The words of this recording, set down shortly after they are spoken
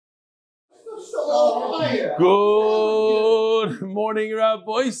Good morning,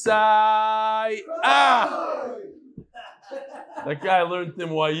 Rabbi Isai. That guy learned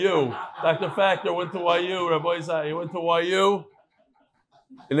NYU. Dr. Factor went to YU. Rabbi Isai, he went to YU.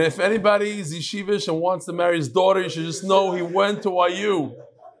 And if anybody is yeshivish and wants to marry his daughter, you should just know he went to YU.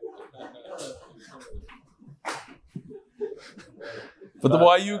 But the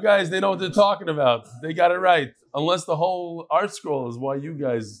YU guys, they know what they're talking about. They got it right. Unless the whole art scroll is YU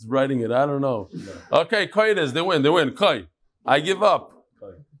guys writing it. I don't know. Okay, Kai it is. They win. Kai. I give up.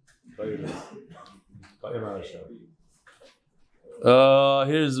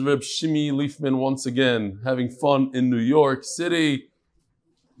 Here's Reb Shimi Leafman once again, having fun in New York City.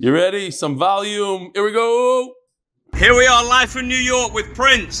 You ready? Some volume. Here we go. Here we are live from New York with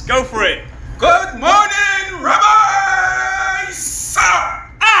Prince. Go for it. Good morning, Rabbi Isai.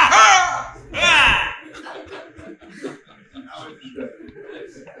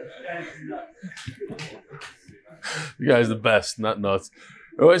 You guys are the best, not nuts.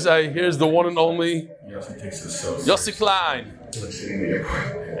 Always here's the one and only Yossi Klein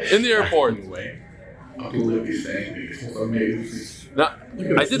in the airport. Now,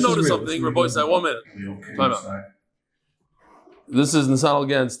 I did notice something. Rabbi Isai, 1 minute. Time out. This is Nissan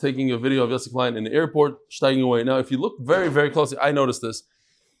Gantz taking a video of Yossi Klein in the airport, steiging away. Now, if you look very, very closely, I noticed this.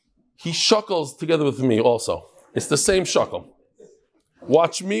 He shuckles together with me also. It's the same shuckle.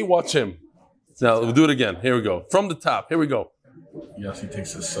 Watch me, watch him. Now, we'll do it again. Here we go. From the top. Here we go. Yes, he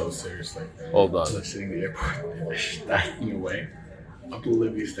takes this so seriously. Hold on. Sitting in the airport, stacking away,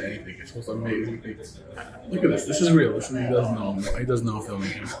 oblivious to anything. It's the most amazing thing. Look at this. This is real. He doesn't know. He doesn't know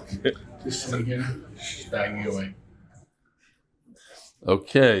filming him. Just sitting here, stacking away.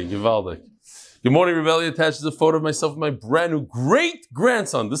 Okay, Givaldic. Good morning, Rebelli attaches a photo of myself and my brand new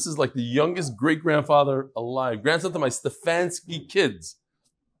great-grandson. This is like the youngest great-grandfather alive. Grandson to my Stefanski kids.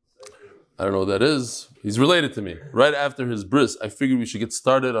 I don't know what that is. He's related to me. Right after his bris, I figured we should get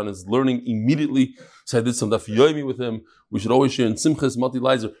started on his learning immediately. So I did some daf yomi with him. We should always share in Simchas Mati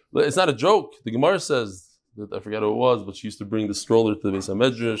Leiser. It's not a joke. The Gemara says that I forgot who it was, but she used to bring the stroller to the Beis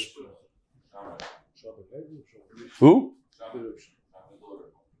HaMedrash. Who?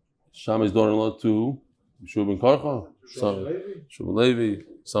 Shammai's daughter-in-law to Shubin Karcha? Shubin Levi,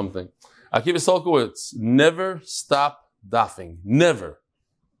 something. Akiva Solkowitz, never stop daffing. Never.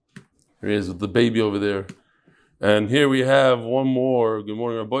 Here he is with the baby over there. And here we have one more. Good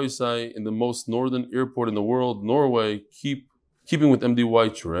morning, Rabbi Isai, in the most northern airport in the world, Norway, keeping with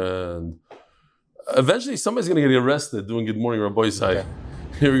MDY trend. Eventually, somebody's going to get arrested doing Good Morning, Rabbi Isai. Okay.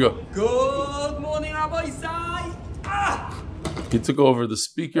 Here we go. Good morning, Rabbi Isai. He took over the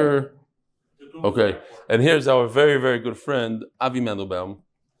speaker. Okay. And here's our very, very good friend, Avi Mandelbaum.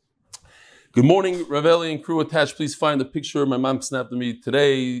 Good morning, Ravelli and crew attached. Please find the picture my mom snapped of me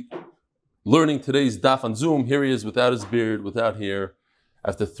today. Learning today's daf on Zoom. Here he is without his beard, without hair,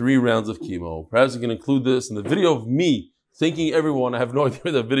 after 3 rounds of chemo. Perhaps you can include this in the video of me thanking everyone. I have no idea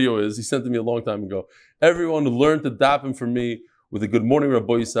where that video is. He sent it to me a long time ago. Everyone who learned to dap him from me with a good morning,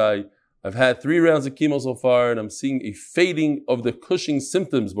 Rabbi Isai. I've had 3 rounds of chemo so far, and I'm seeing a fading of the Cushing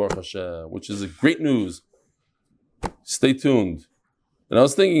symptoms, Baruch Hashem, which is a great news. Stay tuned. And I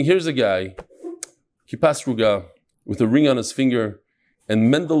was thinking, here's a guy, Kipas Ruga, with a ring on his finger, and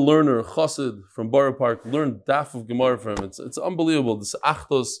Mendel Lerner, Chassid from Borough Park, learned daf of Gemara from him. It's unbelievable. This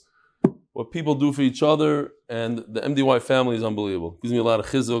achtos, what people do for each other, and the MDY family is unbelievable. Gives me a lot of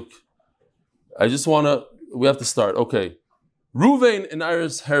chizuk. We have to start. Okay. Ruvain and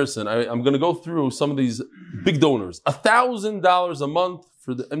Iris Harrison, I'm going to go through some of these big donors. $1,000 a month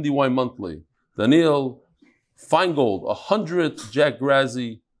for the MDY monthly. Daniel Feingold, 100. Jack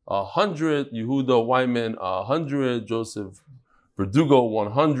Grazzi, 100. Yehuda Wyman, 100. Joseph Verdugo,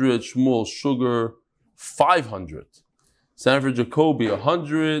 100. Shmuel Sugar, 500. Sanford Jacoby,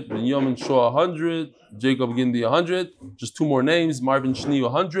 100. Benjamin Shaw, 100. Jacob Gindi, 100. Just 2 more names. Marvin Schnee,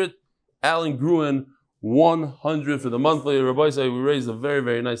 100. Alan Gruen, 100 for the monthly. Rabbi say we raised a very,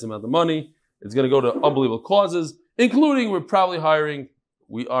 very nice amount of money. It's going to go to unbelievable causes, including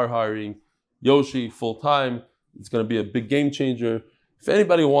we are hiring Yoshi full-time. It's going to be a big game changer. If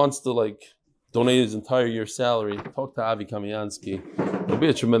anybody wants to donate his entire year's salary, talk to Avi Kamiansky. It'll be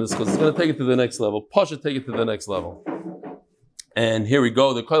a tremendous cause. It's going to take it to the next level. Pasha, take it to the next level. And here we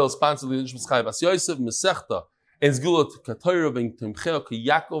go. The Koil sponsored the Nishmas Chai Bas Yosef Mesechta and Zgulot Katoyra Ben Timcheo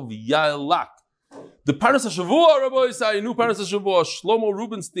Kiyakov Yaelak. The Parnas HaShavua, Rabbi Isai, new Parnas HaShavua, Shlomo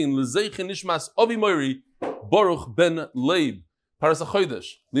Rubenstein, Lezeichen Nishmas Avi Moiri, Baruch Ben Leib, Parnas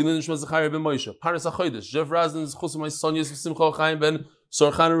HaChodesh, Lila Nishmas Zechariah Ben Moshe, Parnas HaChodesh, Jeff Razin, Chusumai Son Yosef Simcha Chaim Ben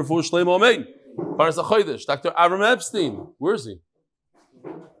Sorchan Refuah Shleimo Amen, Parnas HaChodesh, Dr. Avram Epstein, where is he?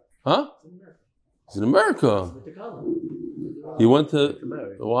 Huh? He's in America. He went to.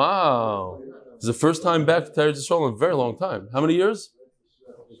 Wow. It's the first time back to Eretz Yisrael in a very long time. How many years?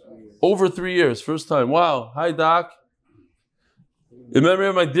 Over 3 years. First time. Wow. Hi, Doc. In memory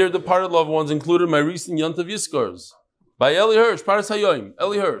of my dear departed loved ones, included my recent Yontav Yizkars. By Eli Hirsch, Paras Hayoim,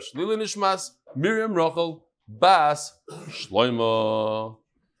 Eli Hirsch, Lili Nishmas, Miriam Rochel, Bas, Shloima.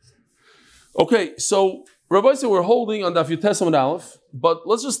 Okay, so Rabbi said we're holding on Daf Yutes Amud Aleph, but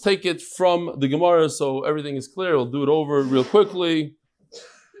let's just take it from the Gemara so everything is clear. We'll do it over real quickly.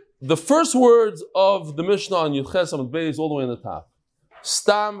 The first words of the Mishnah on Yutes Amud Beis all the way on the top.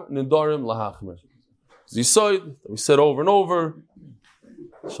 Stam Nidarim Lahachmer. Zisoid, we said over and over.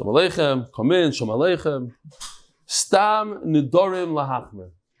 Shalom Aleichem, come in, Shalom Aleichem. Stam Nidarim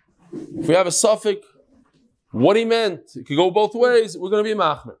Lahachmer. If we have a suffix, what he meant, it could go both ways, we're going to be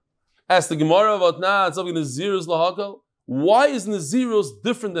Machmer. Ask the Gemara about it's something Nazirus Lahakal. Why is Nazirus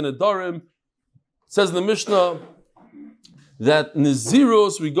different than Nidarim? It says in the Mishnah that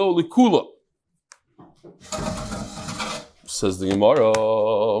Nazirus we go Likula. Says the Gemara,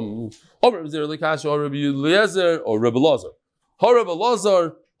 or Rabbi Likash, or Rabbi Eliezer, or Rabbi Lazar. Ha Rabbi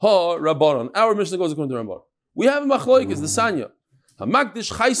Lazar, ha Rabbanon. Our Mishnah goes according to Rabbanon. We have a machlokes, the Sanya. Ha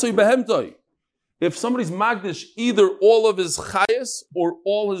Magdish Chaysoy Behemtoi. If somebody's Magdish either all of his chayas or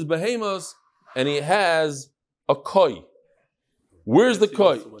all his behemoths, and he has a koi. Where's the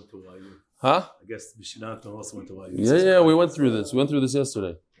koi? Huh? I guess Mishnah also went to YU. Yeah, we went through this. We went through this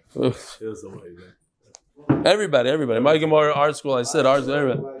yesterday. Everybody. My Gemara, art school, I said, ours,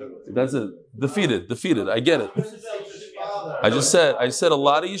 everybody. That's it. Defeated. I get it. I said a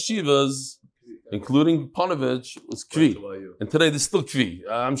lot of yeshivas, including Panovich, was Kvi. And today there's still Kvi.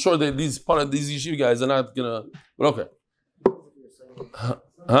 I'm sure that these yeshiva guys are not gonna, but okay.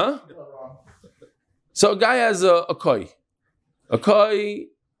 Huh? So a guy has a koi. A koi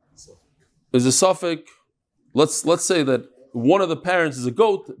is a suffix. Let's say that one of the parents is a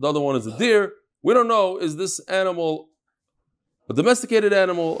goat, the other one is a deer. We don't know, is this animal a domesticated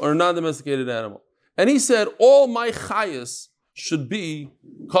animal or a non-domesticated animal? And he said, all my chayas should be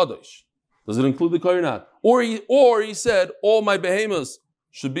kadosh. Does it include the koi or not? Or he said, all my behemoths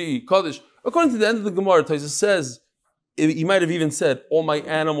should be kadosh. According to the end of the Gemara, Taisa says, he might have even said, all my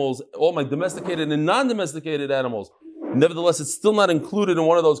animals, all my domesticated and non-domesticated animals. Nevertheless, it's still not included in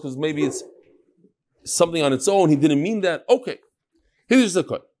one of those because maybe it's something on its own. He didn't mean that. Okay. Here's the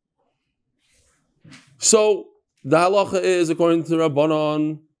koi. So, the halacha is, according to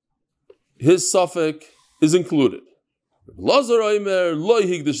Rabbanon, his suffix is included. Lazar Omer lo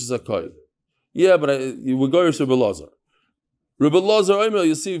higdish zakay. Yeah, but we go to Rabbi Lazar. Rabbi Lazar Omer,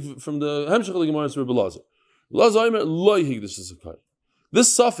 you see from the Hemshech of the Gemara, it's Rabbi Lazar. Lazar Omer lo higdish zakay.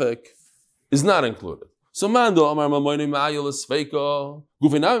 This suffix is not included. So Mando Amar Mamoini Ma'ayil Esfeika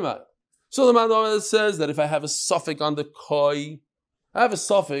Gufinayim. So the Mando says that if I have a suffix on the koi, I have a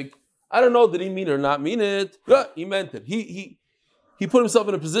suffix. I don't know, did he mean it or not mean it? Yeah, he meant it. He put himself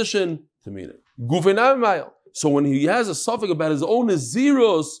in a position to mean it. So when he has a suffix about his own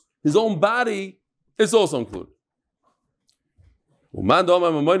zeros, his own body, it's also included. Rabbi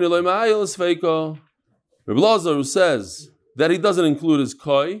Lazar, who says that he doesn't include his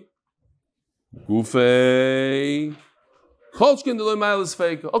koi, okay,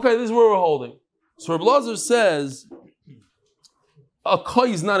 this is where we're holding. So Rabbi Lazar says, a koi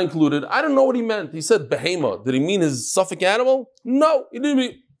is not included. I don't know what he meant. He said behemoth. Did he mean his suffix animal? No, he didn't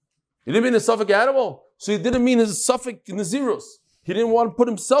mean his suffix animal. So he didn't mean his suffix in the zeros. He didn't want to put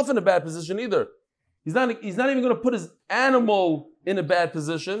himself in a bad position either. He's not even going to put his animal in a bad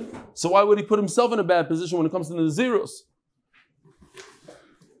position. So why would he put himself in a bad position when it comes to the zeros?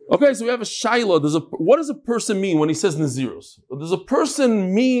 Okay, so we have a shaila. What does a person mean when he says naziros? Does a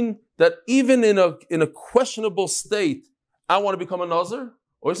person mean that even in a questionable state, I want to become a nazir?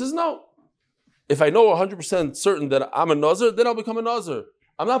 Or he says, no. If I know 100% certain that I'm a nazir, then I'll become a nazir.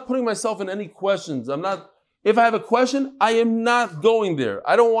 I'm not putting myself in any questions. If I have a question, I am not going there.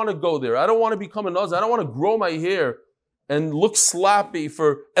 I don't want to go there. I don't want to become a nazir. I don't want to grow my hair and look sloppy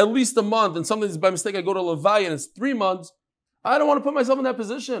for at least a month. And sometimes by mistake I go to Levi and it's 3 months. I don't want to put myself in that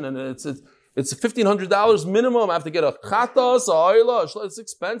position. And it's $1,500 minimum. I have to get a chatas, a oila. It's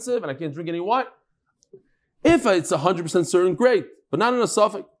expensive and I can't drink any wine. If it's 100% certain, great, but not in a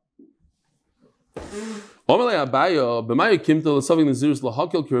suffix.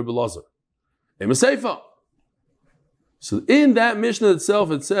 So in that Mishnah itself,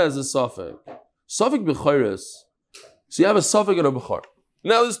 it says a suffix. Suffix b'chayres. So you have a suffix and a b'char.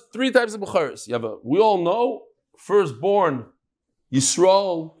 Now there's 3 types of b'chayres. We all know, firstborn,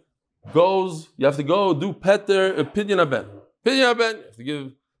 Yisrael goes, you have to go do peter, pidyon haben. Pidyon haben, you have to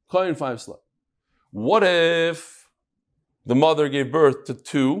give Kohen 5 slot. What if the mother gave birth to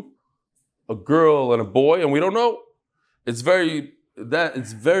 2, a girl and a boy, and we don't know? That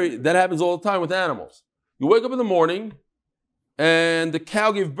happens all the time with animals. You wake up in the morning, and the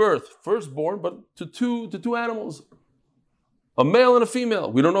cow gave birth, firstborn, but to two animals, a male and a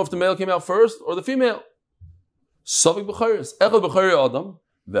female. We don't know if the male came out first or the female. Safek b'chayris, echad b'chayri adam,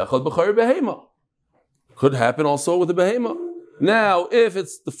 v'echad b'chayri behema. Could happen also with a behema. Now, if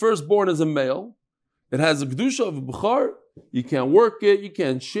it's the firstborn is a male, it has a kedusha of a b'char. You can't work it, you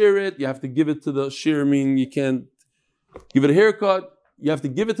can't shear it. You have to give it to the shear. Meaning you can't give it a haircut. You have to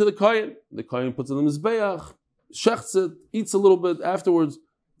give it to the kohen. The kohen puts it in the mizbeach, shechts it, eats a little bit afterwards.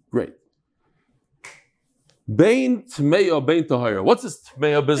 Great. Bein tmeya, bein tahira. What's this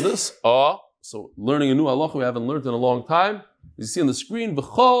tmeya business? So learning a new halacha we haven't learned in a long time. You see on the screen,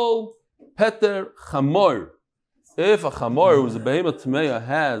 v'chol peter chamor. If a chamor, who's a behemoth tmeya,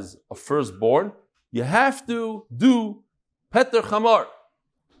 has a firstborn, you have to do peter chamor.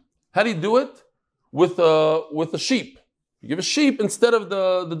 How do you do it? With a sheep. You give a sheep instead of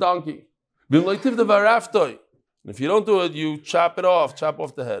the donkey. And if you don't do it, you chop off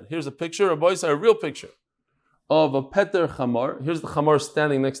the head. Here's a picture, a real picture of a peter chamor. Here's the chamor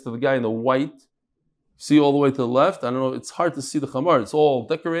standing next to the guy in the white. See all the way to the left? I don't know, it's hard to see the chamor. It's all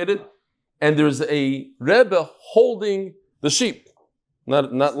decorated. And there's a rebbe holding the sheep.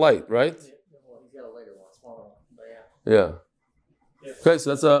 Not light, right? He's got a lighter one, smaller one, but yeah. Okay,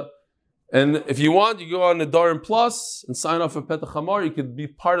 so that's and if you want, you go on the Nadarim Plus and sign up for Petach Hamar. You could be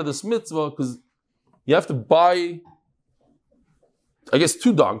part of this mitzvah because you have to buy, I guess,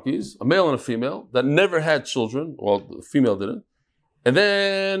 2 donkeys, a male and a female, that never had children. Well, the female didn't. And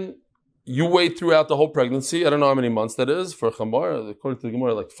then you wait throughout the whole pregnancy. I don't know how many months that is for a Hamar. According to the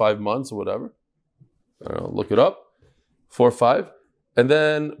Gemara, like 5 months or whatever. I don't know, look it up. 4 or 5. And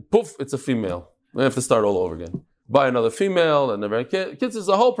then, poof, it's a female. You have to start all over again. Buy another female and never had kids. Is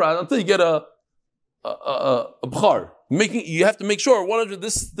a whole process until you get a bchar. You have to make sure 100.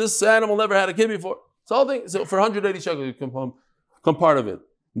 This animal never had a kid before. It's the whole thing. So for 180 shekels, you can become part of it.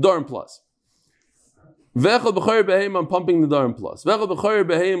 Darim Plus. V'echad b'chayir behema. I'm pumping the Darim Plus. V'echad b'chayir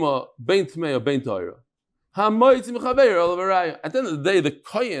behema bein tmei bein ta'ira. Ha'moitzim chaveir olav araya. At the end of the day, the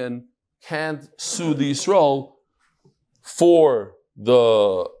kohen can't sue the Yisrael for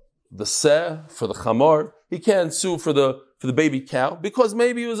the seh, for the chamor. He can't sue for the baby cow because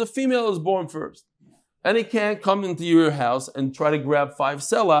maybe it was a female that was born first. And he can't come into your house and try to grab 5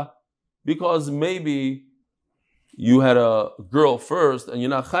 selah because maybe you had a girl first and you're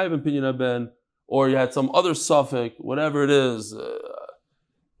not chayiv in pinyan ben, or you had some other suffix, whatever it is,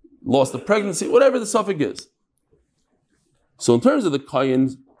 lost a pregnancy, whatever the suffix is. So in terms of the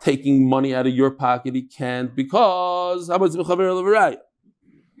kohen taking money out of your pocket, he can't because how much mechaver levaraya?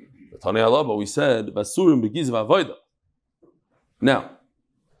 But we said Vasurim begiz v'avoda. Now,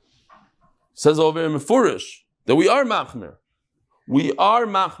 says over in Mefurish that we are machmer. We are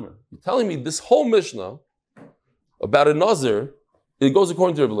machmer. You're telling me this whole Mishnah about a nazir, it goes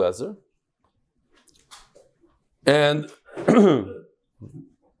according to Rebbe Lezer. And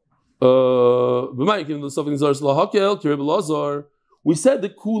we said the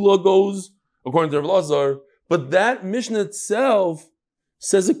kula goes according to Rebbe Lezer, but that Mishnah itself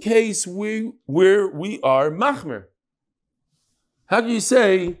says a case where we are machmer. How can you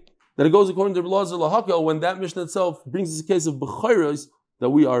say that it goes according to Rebbe Lezer lahakel when that Mishnah itself brings us a case of b'chayros that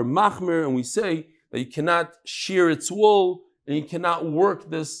we are machmer, and we say that you cannot shear its wool and you cannot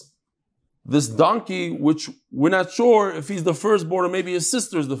work this donkey, which we're not sure if he's the firstborn or maybe his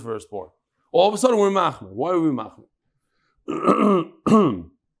sister is the firstborn. All of a sudden we're machmer. Why are we machmer?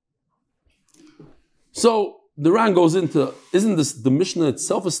 So the Ran goes into, isn't this the Mishnah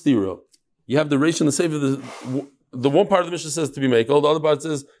itself a stira? You have the Reish and the Sefer. The one part of the Mishnah says to be makel, the other part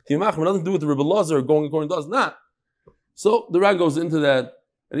says to be machmer. Nothing to do with the Rebbe Lezer going according to us. Not. So the Ran goes into that,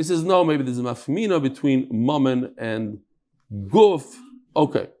 and he says, no, maybe there's a mafmina between mammon and guf.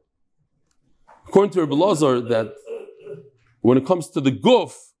 Okay. According to Rebbe Lezer, that when it comes to the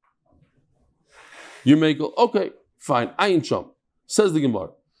guf, you makel. Okay, fine. Ayin chum. Says the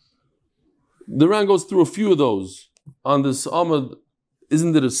Gemara. The Ran goes through a few of those on this Amud.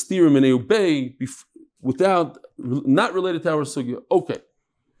 Isn't it a stirim in Eubei without, not related to our sugya? Okay.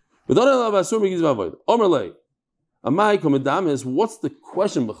 What's the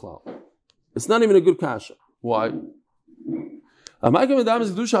question, B'chlal? It's not even a good kasha. Why? When we're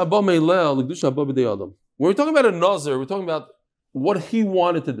talking about a nazir, we're talking about what he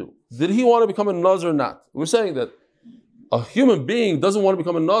wanted to do. Did he want to become a nazir or not? We're saying that a human being doesn't want to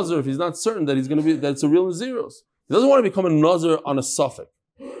become a nazir if he's not certain that he's going to be, that it's a real naziros. He doesn't want to become a nazir on a suffix.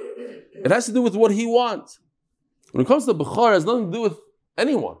 It has to do with what he wants. When it comes to Bechar, it has nothing to do with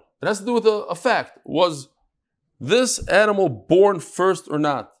anyone. It has to do with a fact. Was this animal born first or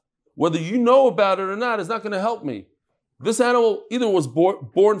not? Whether you know about it or not is not going to help me. This animal either was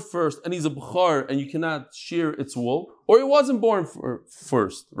born first and he's a Bechar and you cannot shear its wool, or he wasn't born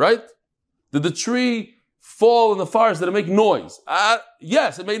first, right? Did the tree fall in the forest? Did it make noise?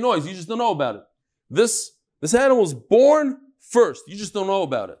 Yes, it made noise. You just don't know about it. This animal was born first. You just don't know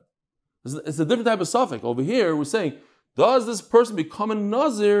about it. It's a different type of suffix. Over here, we're saying, does this person become a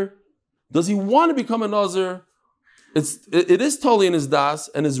Nazir? Does he want to become a Nazir? It is totally in his das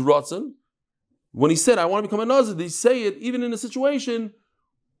and his ratzon. When he said, I want to become a Nazir, did he say it even in a situation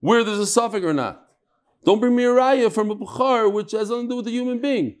where there's a suffix or not? Don't bring me a raya from a Bukhar, which has nothing to do with the human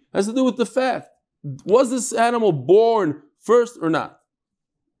being. It has to do with the fact. Was this animal born first or not?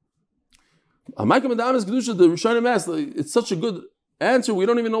 The Rishonim asked, it's such a good answer, we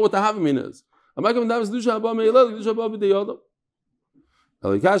don't even know what the Havamin is.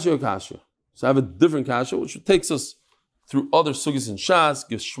 So I have a different kasha, which takes us through other sugis and shas,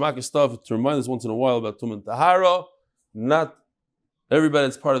 gives shmaka stuff to remind us once in a while about Tum and Tahara. Not everybody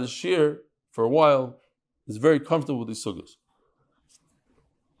that's part of the shir for a while is very comfortable with these sugis.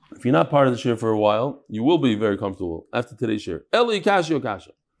 If you're not part of the shir for a while, you will be very comfortable after today's shir. Eli kasha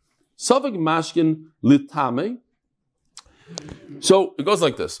kasha. Safek mashkin litame. So it goes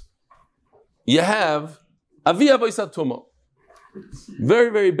like this. You have avia v'isatuma. Very,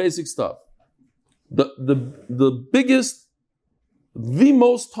 very basic stuff. The biggest, the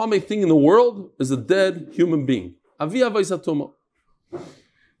most tame thing in the world is a dead human being. Avia v'isatuma.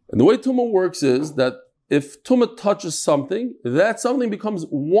 And the way tuma works is that if tuma touches something, that something becomes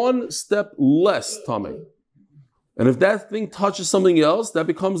one step less tame. And if that thing touches something else, that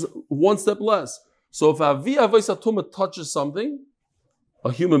becomes one step less. So if avia v'isatuma touches something,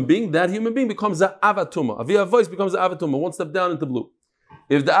 a human being, that human being becomes an avatuma. Avia voice becomes an avatuma, one step down into blue.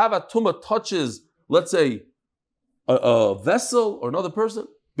 If the avatuma touches, let's say, a vessel or another person,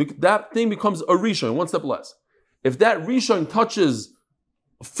 that thing becomes a rishon, one step less. If that rishon touches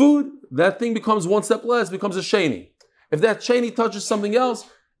food, that thing becomes one step less, becomes a sheni. If that sheni touches something else,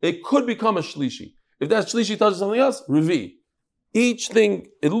 it could become a shlishi. If that shlishi touches something else, revi. Each thing,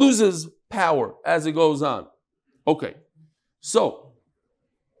 it loses power as it goes on. Okay, so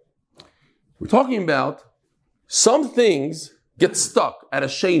we're talking about some things get stuck at a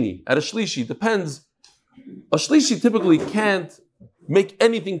sheni, at a shlishi. Depends. A shlishi typically can't make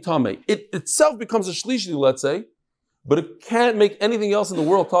anything tameh. It itself becomes a shlishi, let's say, but it can't make anything else in the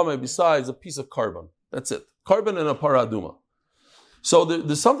world tameh besides a piece of carbon. That's it. Carbon and a paraduma. So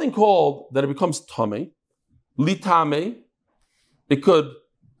there's something called that it becomes tameh, litame. It could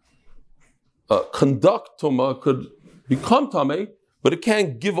conduct tumah, it could become tameh, but it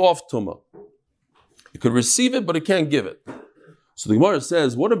can't give off tumah. It could receive it, but it can't give it. So the Gemara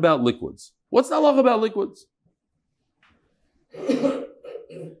says, what about liquids? What's the halacha about liquids?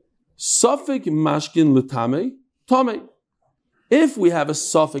 Safek mashkin l'tamei, tamei. If we have a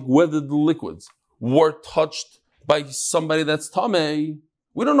safek whether the liquids were touched by somebody that's tamei,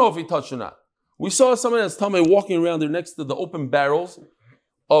 we don't know if he touched or not. We saw somebody that's tamei walking around there next to the open barrels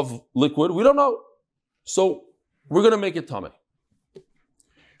of liquid. We don't know. So we're going to make it tamei.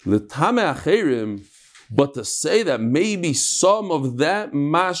 L'tamei acherim. But to say that maybe some of that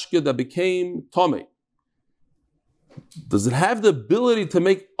mashke that became tamei, does it have the ability to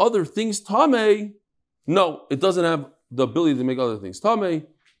make other things tamei? No, it doesn't have the ability to make other things tamei.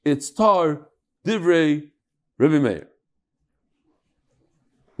 It's tar divrei Rebbe Meir.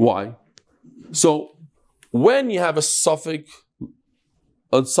 Why? So when you have a suffix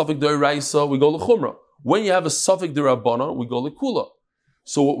d'oraisa, we go l'chumra. When you have a suffix d'rabbanan, we go l'kula.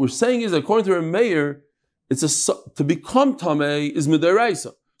 So what we're saying is, according to Rebbe Meir, to become tamei is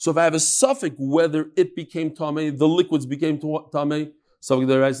midaraisa. So if I have a suffix whether it became tamei, the liquids became tamei, suffix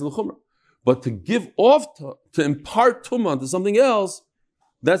deraisa l'chumra. But to give off, to impart tumah to something else,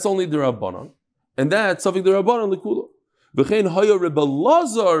 that's only the rabbanon, and that's suffix derabanan l'kula. V'chein haya Rebbe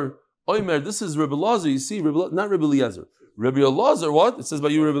Lazar oimer. This is Rebbe Lazar. You see, not Rebbe Eliezer. Rebbe Lazar. What it says by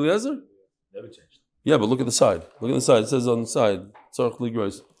you, Rebbe Eliezer? Never changed. Yeah, but look at the side. Look at the side. It says on the side. Tzarech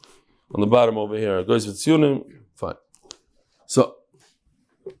ligrois. On the bottom over here, goes with tzionim. Fine. So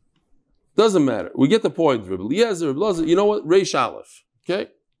doesn't matter. We get the point. Rebbe Eliezer, Rebbe Lazar. You know what? Reish Aleph. Okay.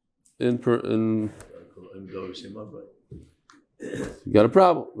 You got a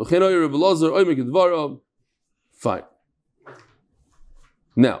problem. Fine.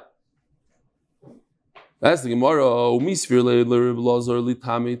 Now, that's the Gemara.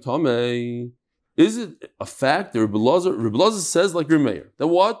 Is it a fact that Rebbe Lazar says like Rebbe Meir that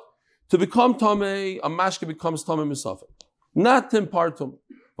what? To become Tameh, a mashke becomes Tameh Misafek. Not Timpartum.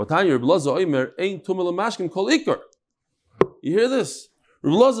 But Tanya Reb Elazar Omer ain't Tumel Mashkim Kol Ikar. You hear this?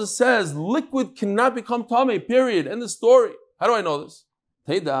 Reb Elazar says liquid cannot become Tameh, period. End the story. How do I know this?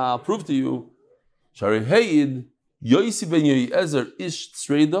 Teida, I'll prove to you. Shari Hayid, Yoisi ben Yoyezer Ish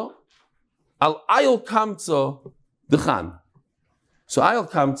Tzreida, Al Ayel Kamtza Dechan. So Ayel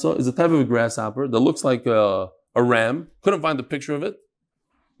Kamtza is a type of a grasshopper that looks like a ram. Couldn't find the picture of it.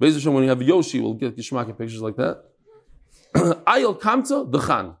 Basically, when you have Yoshi, we'll get Gishmaki pictures like that. Ayel Kamtza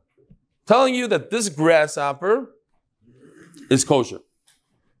Dechan. Telling you that this grasshopper is kosher.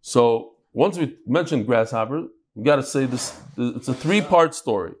 So once we mentioned grasshopper, we got to say this. It's a three-part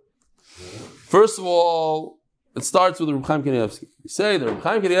story. First of all, it starts with Reb Chaim Kanievsky. You say that Reb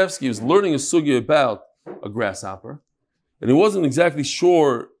Chaim Kanievsky was learning a sugya about a grasshopper, and he wasn't exactly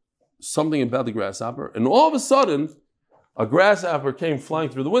sure something about the grasshopper, and all of a sudden, a grasshopper came flying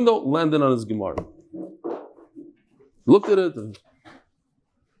through the window, landed on his Gemara. Looked at it,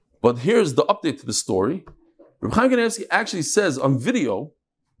 but here's the update to the story. Reb Chaim Kanievsky actually says on video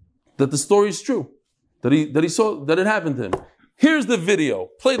that the story is true, that he saw that it happened to him. Here's the video.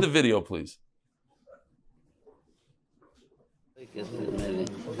 Play the video, please.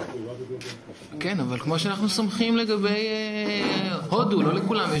 כן, אבל כמו שאנחנו סומכים לגבי הודו, לא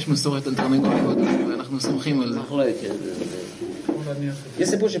לכולם יש מסורת על תרנגול הודו, ואנחנו סומכים על זה. יש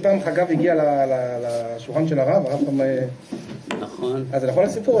סיפור שפעם חגב הגיע לשולחן של הרב פעם... נכון. אז זה נכון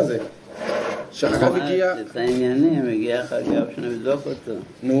הסיפור הזה? שחגב הגיע... את העניינים, הגיע חגב שנבדוק אותו.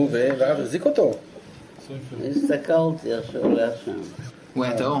 נו, והרב החזיק אותו. הסתכלתי איך שהולך שם. הוא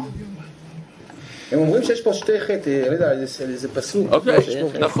היה טהור. הם אומרים שיש פה שתי חטא, לא יודע, איזה פסוק. אוקיי,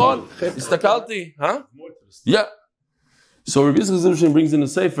 נכון, הסתכלתי, Yeah. So Rabbi Yitzchak Zimshin brings in a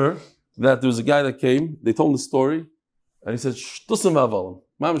sefer that there was a guy that came, they told him the story, and he said, Shtusim v'avalim.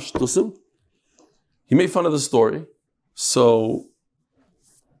 Ma'am shtusim. He made fun of the story, so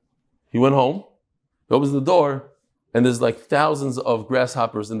he went home, he opens the door, and there's like thousands of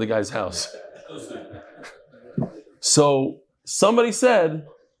grasshoppers in the guy's house. So somebody said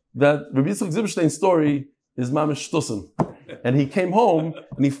that Rabbi Yitzchak Zimstein's story is Mamish Shtusim. And he came home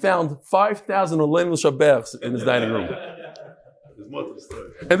and he found 5,000 Olenim Shabachs in his dining room. There's more to the story.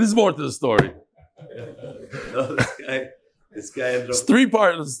 And there's more to the story. No, this guy ended up... It's three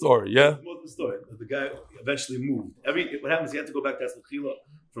parts of the story, yeah? There's more to the story. The guy eventually moved. What happens, he had to go back to Asmachila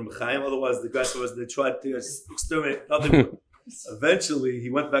from Chaim, otherwise the grasshoppers, they tried to exterminate, nothing more. Eventually, he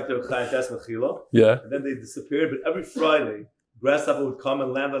went back to Chaim to Asmachila. Yeah. And then they disappeared, but every Friday, grasshopper would come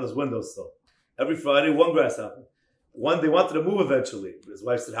and land on his windowsill. Every Friday, one grasshopper. They wanted to move eventually. His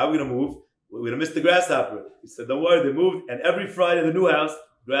wife said, how are we going to move? We're going to miss the grasshopper. He said, don't worry, they moved. And every Friday, the new house,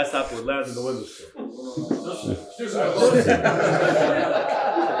 grasshopper would land in the windowsill.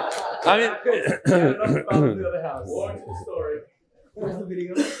 I mean,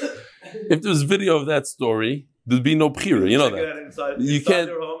 if there was video of that story, there'd be no Bechira, you know that. You can't,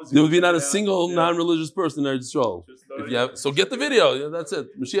 there would be not a single non-religious person in Israel. If you have, so get the video, yeah, that's it.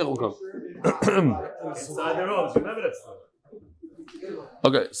 Mashiach will come. Inside their homes, remember that story.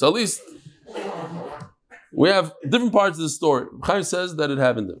 Okay, so at least we have different parts of the story. Chaim says that it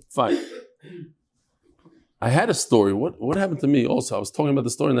happened to him. Fine. I had a story. What happened to me also? I was talking about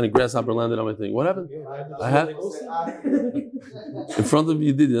the story and then a grasshopper landed on my thing. What happened? I had in front of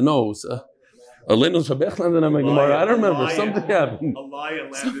you, did you know? Aleinu Shabech landed on my Gemara. I don't remember. Something happened. A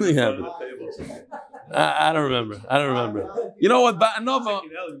lion landed Something in front happened. of the table. I don't remember. You know what? Ba'anova.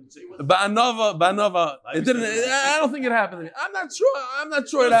 It didn't. I don't think it happened to me. I'm not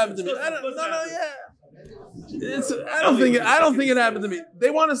sure it happened to me. I don't think it happened to me. They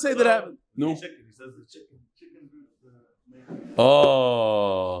want to say that happened. No. He says the chicken.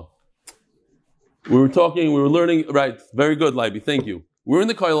 Oh. We were learning, right, very good, Leiby, thank you. We were in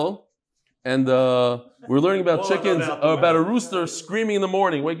the Koilel, and we were learning about chickens, about a rooster screaming in the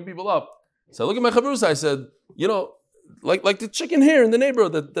morning, waking people up. So I look at my Chavrusa, I said, you know, like the chicken here in the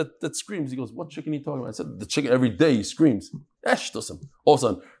neighborhood that screams. He goes, what chicken are you talking about? I said, the chicken every day he screams. All of a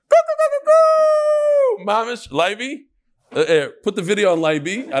sudden, Mamish, Leiby, put the video on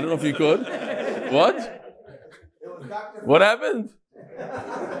Leiby. I don't know if you could. What? What happened?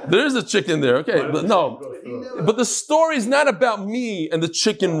 There is a chicken there, okay, but no. But the story is not about me and the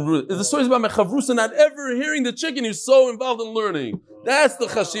chicken. The story is about my chavrusa not ever hearing the chicken. He's so involved in learning. That's the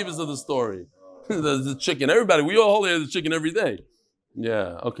chashivas of the story. the chicken. Everybody, we all hear the chicken every day.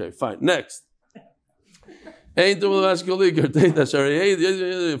 Yeah, okay, fine. Next. Fine.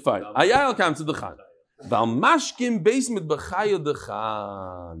 Ayal comes to the Khan.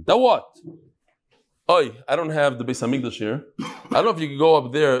 The what? Oi, I don't have the Beis Hamikdash here. I don't know if you could go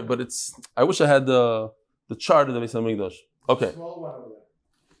up there, but I wish I had the chart of the Beis Hamikdash. Okay.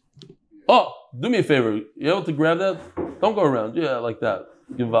 Oh, do me a favor. You able to grab that? Don't go around. Yeah, like that.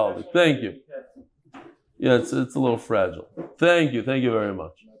 Givaldi. Thank you. Yeah, it's a little fragile. Thank you very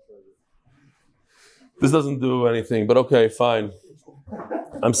much. This doesn't do anything, but okay, fine.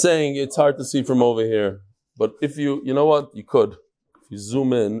 I'm saying it's hard to see from over here, but if you know what, you could. If you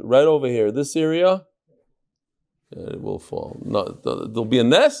zoom in right over here, this area, it will fall. No, there'll be a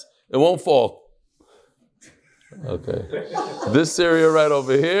nest. It won't fall. Okay, this area right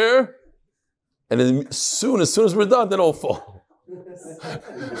over here, and then as soon as we're done, then it'll fall.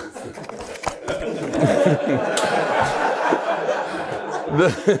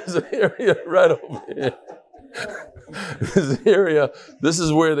 This area right over here. This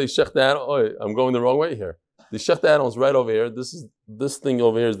is where they shech the animal. Oh, I'm going the wrong way here. They shech the animals right over here. This thing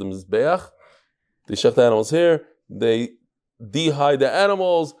over here is the mizbeach. They shech the animals here. They dehydrate the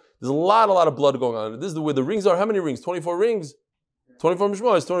animals. There's a lot of blood going on. This is where the rings are. How many rings? 24 rings. 24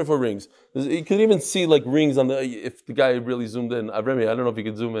 mishmah is 24 rings. You can even see like rings on if the guy really zoomed in. Avremi, I don't know if you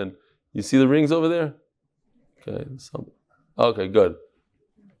could zoom in. You see the rings over there? Okay, good.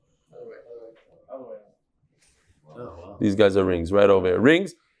 These guys are rings right over here.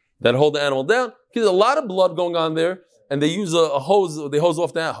 Rings that hold the animal down. There's a lot of blood going on there, and they use a hose. They hose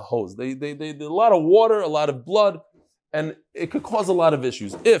off that hose. They a lot of water, a lot of blood, and it could cause a lot of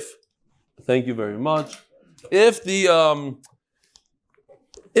issues. Thank you very much. If the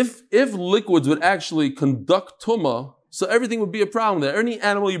if liquids would actually conduct tumah, so everything would be a problem there. Any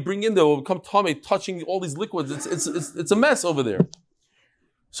animal you bring in there will become tummy, touching all these liquids. It's a mess over there.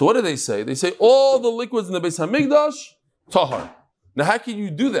 So what do they say? They say all the liquids in the Beis Hamikdash tahar. Now how can you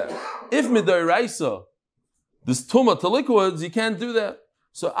do that? If midaraisa, this tumah to liquids, you can't do that.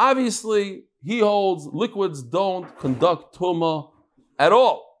 So obviously he holds liquids don't conduct tumah at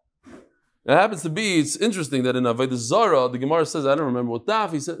all. It happens to be, it's interesting that in Avodah Zarah, the Gemara says, I don't remember what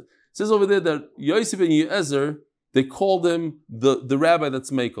daf, it says over there that Yosef and Yezer, they called him the rabbi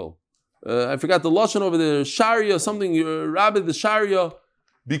that's Mekel. I forgot the Lashon over there, Sharia, something, Rabbi the Sharia,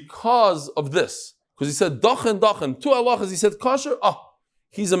 because of this. Because he said, Dachen, two halachas, he said, kosher,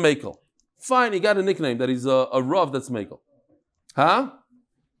 he's a Mekel. Fine, he got a nickname that he's a Rav that's Mekel. Huh?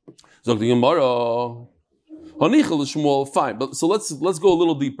 Zog the Gemara, Hanichel Shmuel, fine, but so let's go a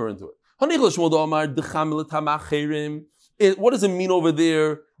little deeper into it. What does it mean over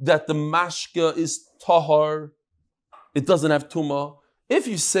there that the mashka is tahar? It doesn't have tumah. If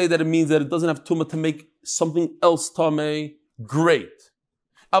you say that it means that it doesn't have tumah to make something else tameh, great.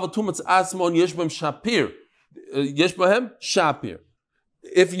 If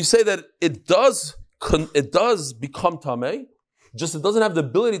you say that it does become tameh, just it doesn't have the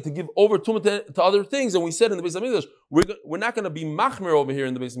ability to give over tumah to other things. And we said in the Beis Hamikdash, we're not going to be machmer over here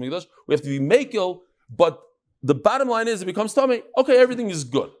in the Beis Hamikdash. We have to be mekel, but the bottom line is it becomes tumah. Okay, everything is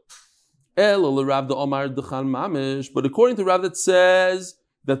good. But according to Rav that says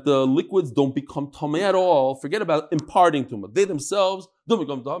that the liquids don't become tumah at all, forget about imparting tumah. They themselves don't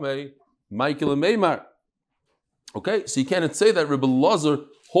become tumah. Michael and Meimar. Okay, so you can't say that Rebbe Lazar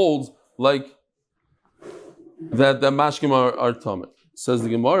holds like that the mashkim are tameh. Says the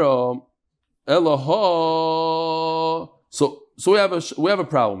Gemara, Elaha. So we have a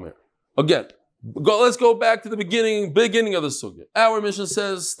problem here. Again, let's go back to the beginning of the sugya. Our Mishnah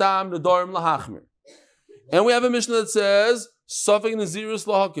says Stam Nedarim Lahachmir, and we have a Mishnah that says Safek Nazirus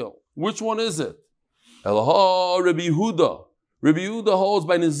Lahakil. Which one is it? Elaha Rabbi Yehuda. Rabbi Yehuda holds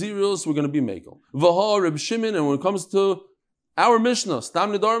by Nazirus we're going to be Mekel. Vaha Rabbi Shimon, and when it comes to our Mishnah,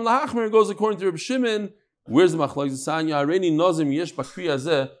 Stam Nedarim Lahachmir goes according to Rabbi Shimon. Where's the machlokes? Sanya Areni Nazim Yesh Bakri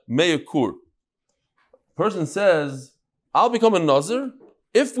Azeh Meyakur. Person says, I'll become a Nazir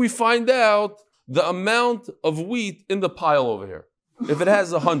if we find out the amount of wheat in the pile over here. If it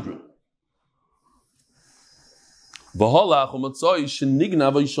has 100.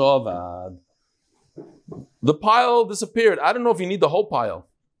 The pile disappeared. I don't know if you need the whole pile.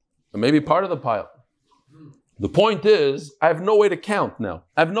 Or maybe part of the pile. The point is, I have no way to count now.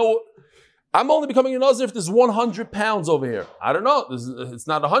 I'm only becoming a Nazir if there's 100 pounds over here. I don't know. It's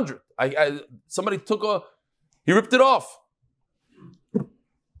not 100. Somebody he ripped it off.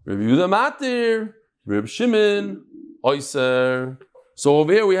 Rabbi Yehuda Matir, Rabbi Shimon, Oyser. So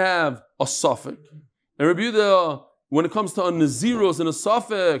over here we have a Safek. And Rabbi Yehuda, when it comes to a Naziros and a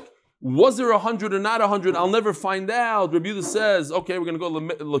Safek, was there 100 or not 100? I'll never find out. Rabbi Yehuda says, okay, we're going to go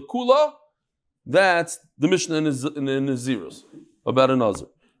Lakula. That's the Mishnah in Naziros about a Nazir.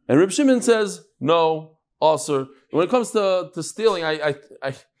 And Reb Shimon says, no, Aser. When it comes to stealing,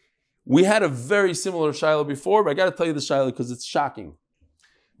 We had a very similar Shiloh before, but I got to tell you the Shiloh because it's shocking.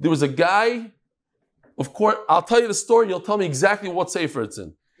 There was a guy, of course, I'll tell you the story, you'll tell me exactly what sefer it's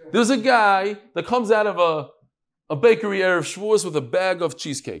in. There's a guy that comes out of a bakery Erev Shavuos with a bag of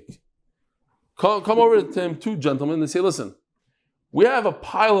cheesecake. Come over to him, two gentlemen, they say, listen, we have a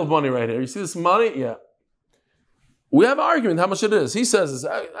pile of money right here. You see this money? Yeah. We have an argument how much it is. He says,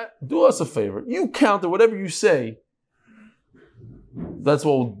 do us a favor. You count it, whatever you say, that's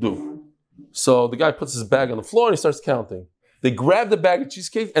what we'll do. So the guy puts his bag on the floor and he starts counting. They grab the bag of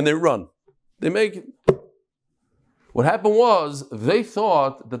cheesecake and they run. They make it. What happened was they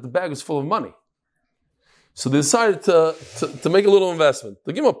thought that the bag was full of money. So they decided to make a little investment.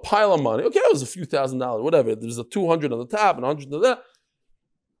 They give him a pile of money. Okay, it was a few $1,000s, whatever. There's a 200 on the top and 100 on that.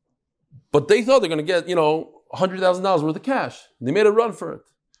 But they thought they're going to get, $100,000 worth of cash. They made a run for it.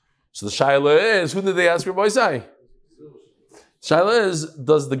 So the Shaila is, who did they ask Rabbi Isai? Shaila is,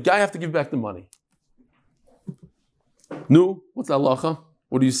 does the guy have to give back the money? No. What's the halacha?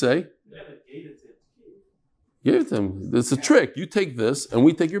 What do you say? Give it to him. It's a trick. You take this and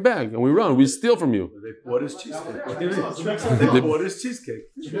we take your bag and we run. We steal from you. They bought his cheesecake. What do you mean? They bought his cheesecake.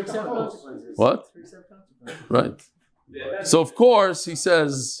 What? Right. So of course he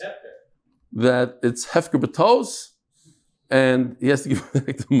says that it's hefker b'tos and he has to give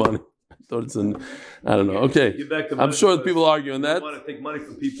back the money. I thought it's I don't know. Okay. I'm sure that people are arguing that. You don't want to take money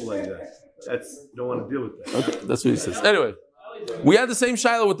from people like that. You don't want to deal with that. Okay, that's what he says. Anyway, we had the same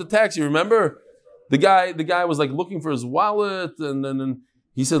shiloh with the taxi, remember? The guy was like looking for his wallet and then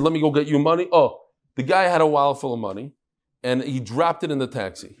he said, let me go get you money. Oh, the guy had a wallet full of money and he dropped it in the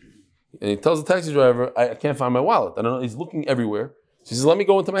taxi. And he tells the taxi driver, I can't find my wallet. I don't know. He's looking everywhere. So he says, let me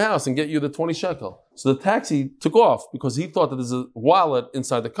go into my house and get you the 20 shekel. So the taxi took off because he thought that there's a wallet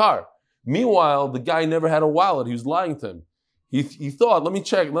inside the car. Meanwhile, the guy never had a wallet. He was lying to him. He thought, let me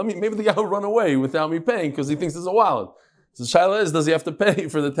check. Maybe the guy will run away without me paying because he thinks there's a wallet. So Shaila is, does he have to pay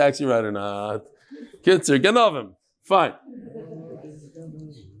for the taxi ride or not? Kitzer, get off him. Fine.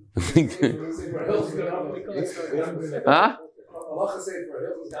 Huh?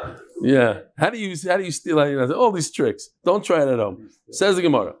 Yeah. How do you steal? All these tricks. Don't try it at home. Says the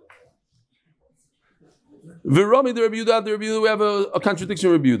Gemara. Virami the Rabbi Yehuda, we have a contradiction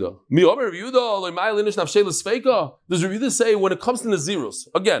with Rabbi Yehuda. Mi Omer Rabbi Yehuda, does Rabbi Yehuda say when it comes to Nazirus,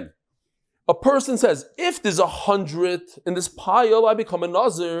 again, a person says, if there's 100 in this pile, I become a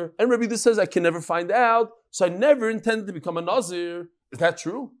Nazir. And Rabbi Yehuda says, I can never find out, so I never intended to become a Nazir. Is that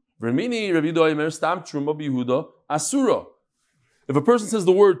true? Vermini, Rabbi Yehuda, Stam Truma Yehuda, Asura. If a person says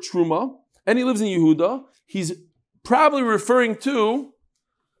the word Truma, and he lives in Yehuda, he's probably referring to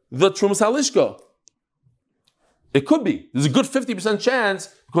the Trumas Halishka. It could be. There's a good 50% chance,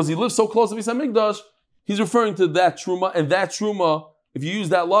 because he lives so close to Beis HaMikdash, he's referring to that Truma, and that Truma, if you use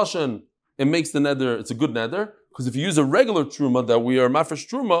that Lashon, it makes the neder, it's a good neder, because if you use a regular Truma, that we are Mafresh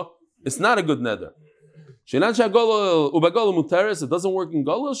Truma, it's not a good neder. It doesn't work in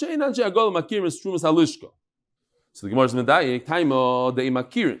Golol. So the Gemara is medayik, taimo de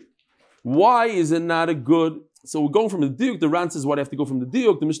imakirin. Why is it not a good? So we're going from the diuk. The Ran says why do you have to go from the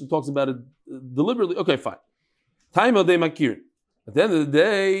diuk? The Mishnah talks about it deliberately. Okay, fine. Taimo de imakirin. At the end of the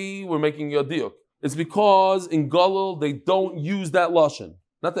day, we're making a diuk. It's because in Golol they don't use that lashon.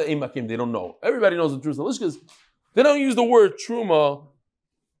 Not the imakim. They don't know. Everybody knows the truth. They don't use the word truma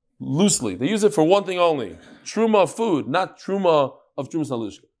loosely. They use it for one thing only: truma of food, not truma of trumas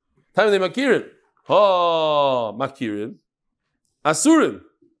halishka. Taimo de imakirin. Oh, makirin. Asurim.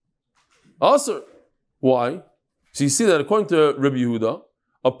 Asur. Why? So you see that according to Rabbi Yehuda,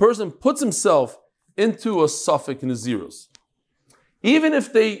 a person puts himself into a suffix in the zeros. Even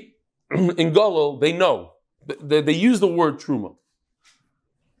if they, in Golol, they know. They use the word truma.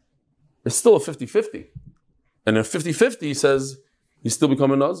 It's still a 50-50. And in 50-50, he says, you still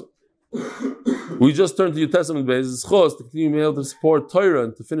become a Nazir. We just turned to your Testament basis, to continue being able to support Torah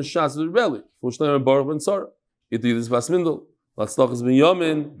and to finish Shas with Rebelli. For Shnei Baruch ben Sarah. It is Basmindel. Latzlachas ben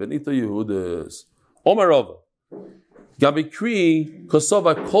Yamin, ben Ita Yehudas. Omar Rava. Gabi Kri,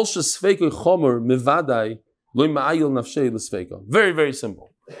 Kosova Kolsha Sveiko Chomer, Mevadai, Loi Ma'ayil Nafshei L'Sveiko. Very, very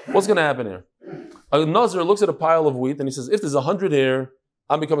simple. What's going to happen here? A Nazir looks at a pile of wheat and he says, if there's 100 here,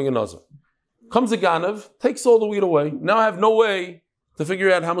 I'm becoming a Nazir. Comes a Ganav, takes all the wheat away. Now I have no way to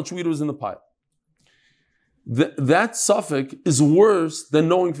figure out how much wheat was in the pile. That suffix is worse than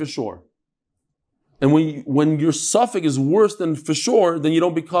knowing for sure. And when your suffix is worse than for sure, then you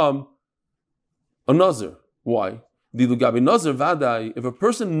don't become a Nazir. Why? If a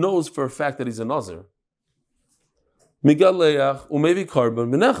person knows for a fact that he's a Nazir, so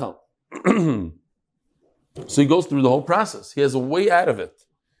he goes through the whole process. He has a way out of it.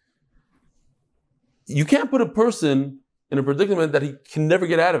 you can't put a person in a predicament that he can never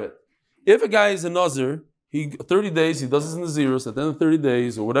get out of it. If a guy is a nazir, 30 days, he does this in the zeros, at the end of 30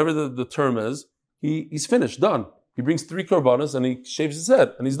 days, or whatever the term is, he's finished, done. He brings 3 korbanos and he shaves his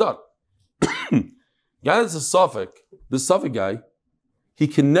head, and he's done. Guy that's a suffix, the suffix guy, he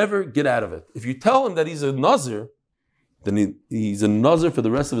can never get out of it. If you tell him that he's a nazir, then he's a nazir for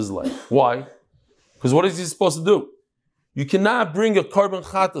the rest of his life. Why? Because what is he supposed to do? You cannot bring a carbon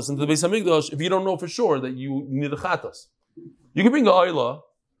chatas into the Beis Hamikdash if you don't know for sure that you need a chatas. You can bring a ayla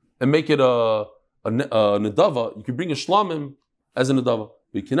and make it a nedava. You can bring a shlamim as a nedava,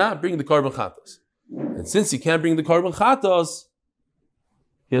 but you cannot bring the carbon chatas. And since he can't bring the carbon chatas,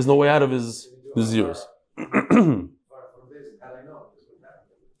 he has no way out of his zeros.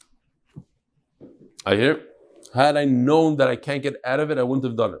 I hear. Had I known that I can't get out of it, I wouldn't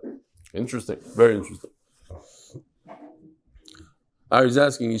have done it. Interesting. Very interesting. He's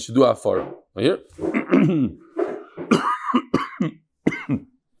asking, you should do afar. I hear.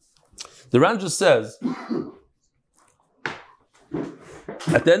 The Ran just says,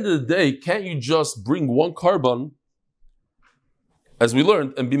 at the end of the day, can't you just bring one carbon, as we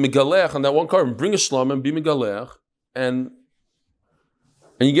learned, and be megalech on that one carbon? Bring a shlam and be megalech, and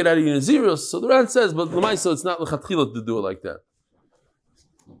you get out of your naziros. So the Ran says, but l'maisa, it's not l'chatchila to do it like that.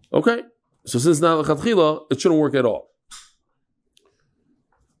 Okay, so since it's not l'chatchila, it shouldn't work at all.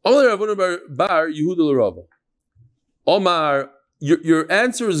 Omar, your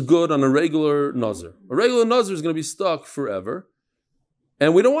answer is good on a regular nazir. A regular nazir is going to be stuck forever.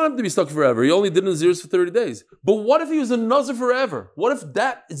 And we don't want him to be stuck forever. He only did nazirs for 30 days. But what if he was a nazir forever? What if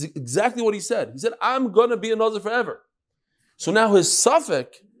that is exactly what he said? He said, I'm going to be a nazir forever. So now his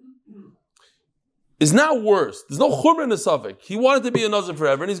suffix is now worse. There's no chumrah in his suffix. He wanted to be a nazir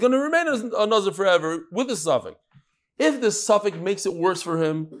forever, and he's going to remain a nazir forever with the suffix. If this suffix makes it worse for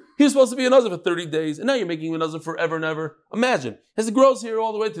him, he was supposed to be a nazir for 30 days, and now you're making him a nazir forever and ever. Imagine, as it grows here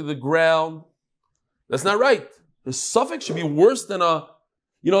all the way to the ground, that's not right. The suffix should be worse than a...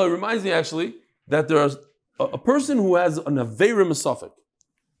 it reminds me actually that there's a person who has an Averim suffix.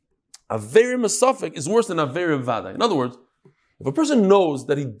 Averim suffix is worse than Averim Vada. In other words, if a person knows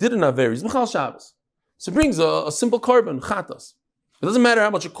that he did an Averim, he's Mechal Shabbos. So he brings a simple carbon, chatas. It doesn't matter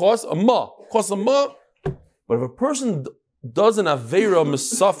how much it costs, a ma. It costs a ma. But if a person does an Aveira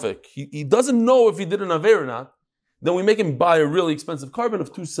Misafik, he doesn't know if he did an Aveira or not, then we make him buy a really expensive carbon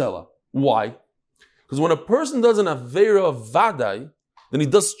of 2 sela. Why? Because when a person does an Aveira Vadai, then he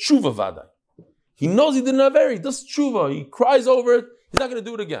does tshuva Vadai. He knows he did an Aveira, he does tshuva, he cries over it, he's not going to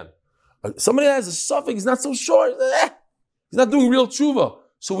do it again. Somebody that has a suffix, he's not so sure, he's not doing real tshuva.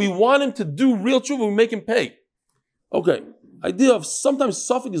 So we want him to do real tshuva, we make him pay. Okay, idea of sometimes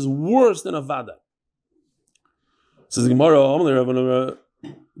suffix is worse than a Vadai. Says the Gemara,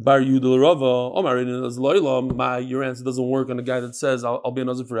 Bar Yudel Rava, your answer doesn't work on a guy that says, I'll be a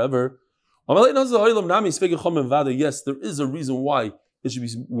nazir forever. Yes, there is a reason why it should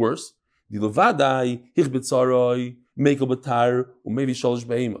be worse.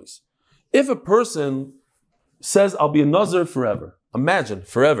 If a person says, I'll be a nazir forever, imagine,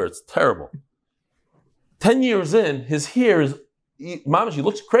 forever, it's terrible. 10 years in, his hair is, he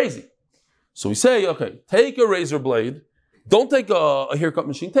looks crazy. So we say, okay, take a razor blade. Don't take a haircut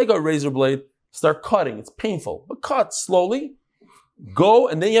machine. Take a razor blade. Start cutting. It's painful. But cut slowly. Go,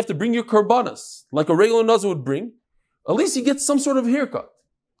 and then you have to bring your korbanos, like a regular nazir would bring. At least you get some sort of haircut.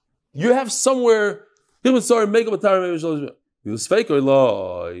 You have somewhere... When it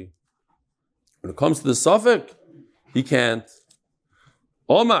comes to the suffix, he can't.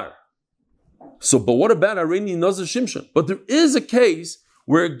 Omar. So, but what about Arini Nazir Shimshon? But there is a case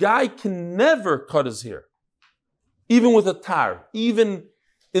where a guy can never cut his hair, even with a tar, even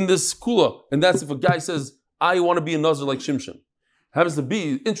in this kula. And that's if a guy says, I want to be a nazir like Shimshon. Happens to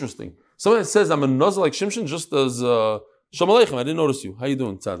be interesting. Someone says, I'm a nazir like Shimshon, just as Shalom Aleichem, I didn't notice you. How you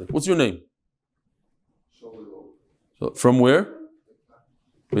doing, Tzadik? What's your name? So, from where?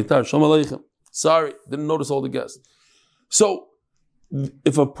 Shalom Aleichem. Sorry, didn't notice all the guests. So,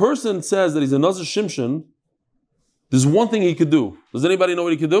 if a person says that he's a nazir Shimshon, there's one thing he could do. Does anybody know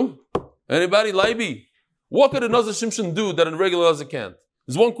what he could do? Anybody? Laibi. What could a nazir Shimshon do that a regular nazir can't?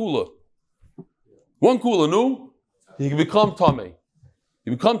 There's one kula. One kula, no? He can become tamei.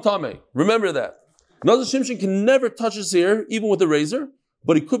 He become tamei. Remember that. Nazir Shimshon can never touch his hair, even with a razor,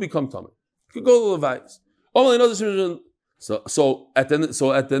 but he could become tamei. He could go to the Levites. Only nazir Shimshon. So at the end of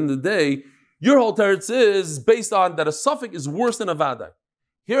the day, your whole teretz is based on that a suffix is worse than a vadai.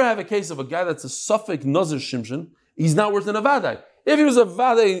 Here I have a case of a guy that's a suffix nazir Shimshon. He's not worse than a vadai. If he was a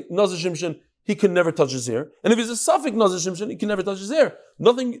vadai nazir Shimshon, he could never touch his hair. And if he's a suffix nazir Shimshon, he can never touch his hair.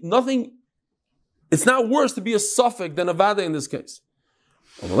 Nothing It's not worse to be a suffix than a vada in this case.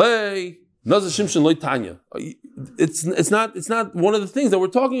 It's not one of the things that we're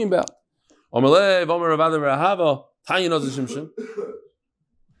talking about.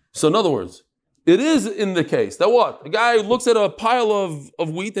 So in other words, it is in the case that what? A guy looks at a pile of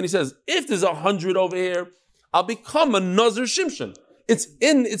wheat and he says, if there's 100 over here, I'll become a Nazir Shimshon. It's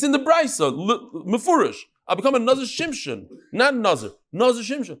in the Brisa, Mefurish. I'll become a Nazir Shimshon, not Nazir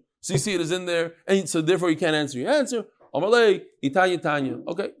Shimshon. So you see it is in there, and so therefore you can't answer your answer. Amalei, Tanya.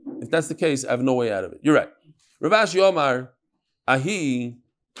 Okay, if that's the case, I have no way out of it. You're right. Rav Ashi Omar, Ahi,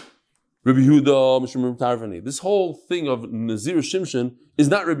 Rabbi Yehuda, Mishum Rabbi Tarfani. This whole thing of Nazir Shimshon is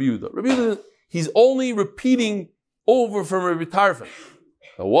not Rabbi Yehuda. Rabbi Yehuda, he's only repeating over from Rabbi Tarfan.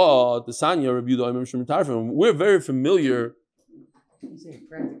 What? The Sanya, Rabbi Yehuda, Mishum Rabbi Tarfan. We're very familiar. You say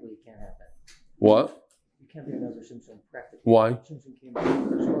practically you can't have that. What? You can't be another Shimshon practically. Why? Shimshon came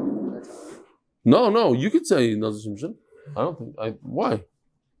out. That's all. No, you could say Nazir Shimshon. I don't think. Why?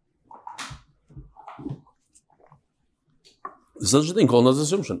 There's such a thing called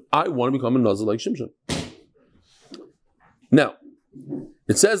Nazir Shimshon. I want to become a Nazir like Shimshon. Now,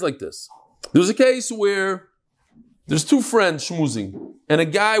 it says like this. There's a case where there's two friends schmoozing, and a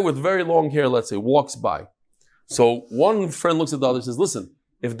guy with very long hair, let's say, walks by. So one friend looks at the other and says, listen,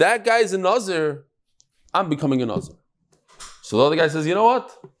 if that guy is a Nazir, I'm becoming a Nazir. So the other guy says, you know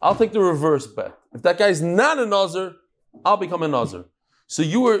what? I'll take the reverse bet. If that guy's not a Nazir, I'll become a Nazir. So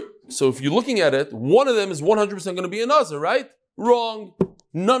if you're looking at it, one of them is 100% going to be a Nazir, right? Wrong.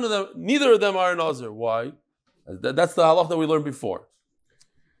 Neither of them are a Nazir. Why? That's the halach that we learned before.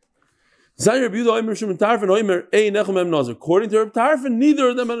 According to Reb Tarfon, neither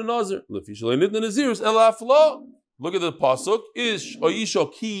of them are a Nazir. Look at the pasuk. Ish or isha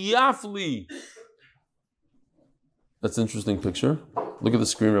ki yafli. That's an interesting picture. Look at the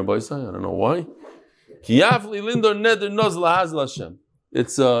screen, Rabbi Isai. I don't know why. Ki yafli lindor neder nozla hazl Hashem.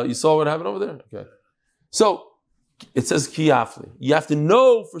 It's you saw what happened over there? Okay. So it says ki yafli. You have to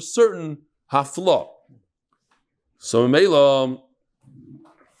know for certain hafla. So Mela.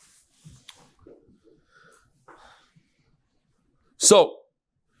 So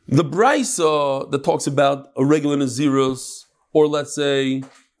the Brisa that talks about a regular Nazirus, or let's say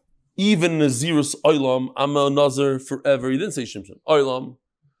even Nazirus Olam, I'm a Nazir forever. He didn't say Shimshon. Olam.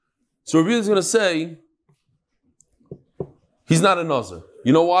 So Rabbi is going to say he's not a Nazir.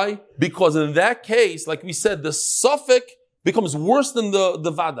 You know why? Because in that case, like we said, the suffix becomes worse than the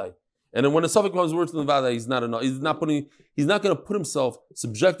Vadai. And then when the suffix becomes worse than the Vadai, he's not a Nazir. He's not going to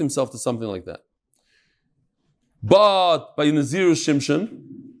subject himself to something like that. But by Nazirus Shimshon,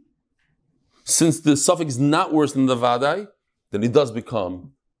 since the suffix is not worse than the Vadai, then he does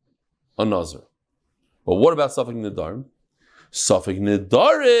become a Nazir. But what about suffix Nidarim? Suffix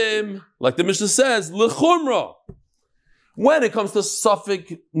Nidarim, like the Mishnah says, L'chumra. When it comes to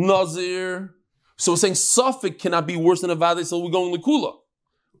suffix Nazir, so we're saying suffix cannot be worse than a Vadai, so we're going L'kula.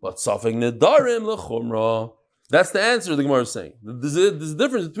 But suffix Nidarim L'chumra. That's the answer the Gemara is saying. There's a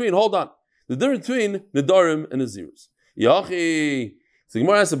difference between, hold on, the difference between Nidarim and Nazirus. Yachi. So the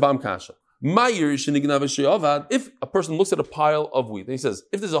Gemara has a Bam Kasha. If a person looks at a pile of wheat and he says,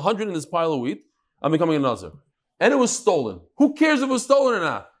 if there's 100 in this pile of wheat, I'm becoming a Nazir. And it was stolen. Who cares if it was stolen or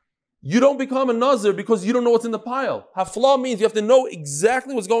not? You don't become a Nazir because you don't know what's in the pile. Hafla means you have to know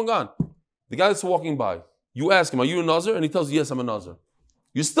exactly what's going on. The guy that's walking by, you ask him, are you a Nazir? And he tells you, yes, I'm a Nazir.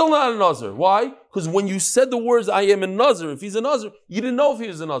 You're still not a Nazir. Why? Because when you said the words, I am a Nazir, if he's a Nazir, you didn't know if he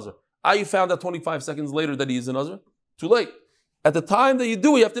was a Nazir. You found out 25 seconds later that he is a Nazir. Too late. At the time that you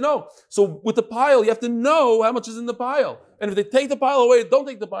do, you have to know. So with the pile, you have to know how much is in the pile. And if they take the pile away, don't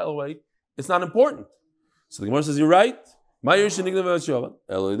take the pile away, it's not important. So the Gemara says, you're right. Even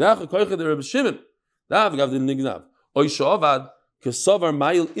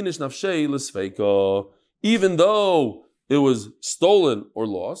though it was stolen or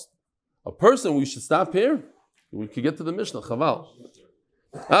lost, a person, we should stop here. We could get to the Mishnah. Chaval.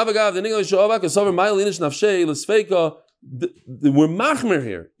 We're machmer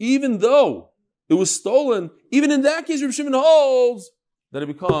here. Even though it was stolen, even in that case, Reb Shimon holds that it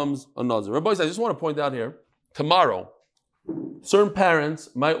becomes a Nazir. Rabbi, I just want to point out here, tomorrow, certain parents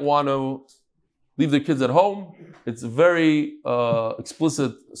might want to leave their kids at home. It's a very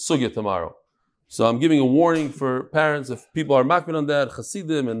explicit sugya tomorrow. So I'm giving a warning for parents. If people are machmer on that,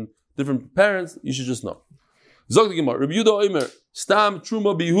 Hasidim and different parents, you should just know. Zog the Gemara, Rabbi Yehuda Omer, Stam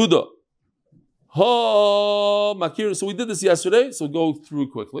Truma Bihuda. So we did this yesterday, so we'll go through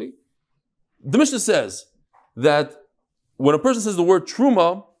it quickly. The Mishnah says that when a person says the word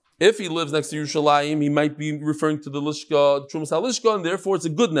Truma, if he lives next to Yerushalayim, he might be referring to the Lishka, Trumas HaLishka, and therefore it's a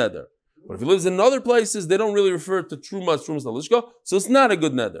good neder. But if he lives in other places, they don't really refer to Truma as Trumas Nalishka, so it's not a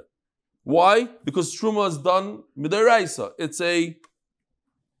good neder. Why? Because Truma is done midaraisa.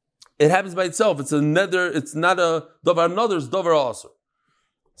 It happens by itself. It's a neder. It's not a davar another. It's davar aser.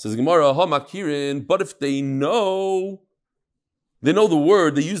 Says Gemara, Hamakirin. But if they know the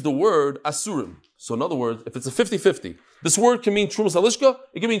word, they use the word asurim. So in other words, if it's a 50-50, this word can mean Trumas Halishka,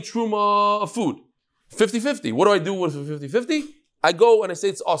 it can mean Truma of food. 50-50. What do I do with a 50-50? I go and I say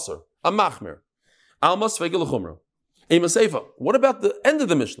it's aser. I'm machmer. Almas fegel chumra. Ema seifa. What about the end of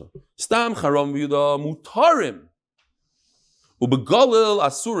the Mishnah? Stam charam v'yuda mutarim. Ubegalil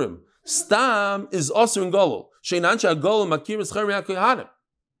asurim. Stam is aser in galil. Sheinancha galil makirim schar mi'akohanim.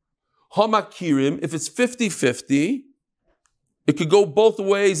 Hamakirim, if it's 50-50, it could go both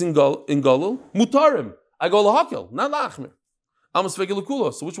ways in galil. Mutarim. I go lahakel, not lachmer. Almas fegel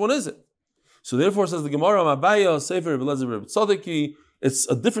kula. So which one is it? So therefore, says the Gemara, Mabaya Sefer Rebbe Tzadiki, it's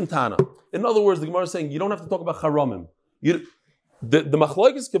a different Tana. In other words, the Gemara is saying you don't have to talk about Charamim. The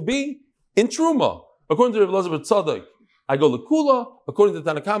Machlokes could be in Truma. According to Rebbe Tzadik, I go Lekula. According to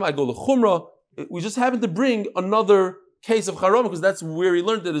Tanakama, I go Lechumra. We just happen to bring another case of Charamim because that's where he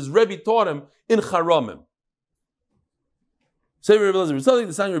learned that his Rebbe taught him in Charamim. Sefer Rebbe Tzadik,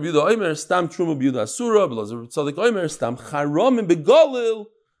 the sign of Rebbe Omer, Stam Truma B'Yuda Asura, Rebbe Tzadik Omer, Stam Charamim Begalil.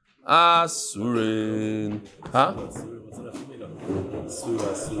 Asurin. Huh?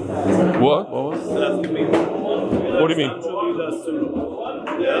 What? What do you mean?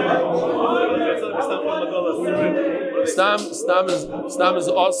 Stam is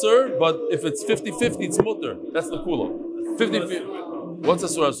asur, but if it's 50-50, it's mutter. That's the kula. 50-50. What's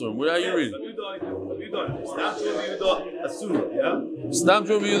asur? Where are you reading? Stam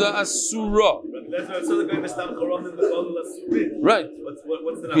Truma Asura. Right.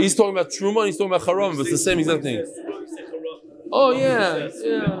 He's talking about Truma and he's talking about Charam, but it's the same exact thing. Oh, yeah. I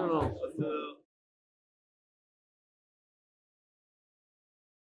don't know.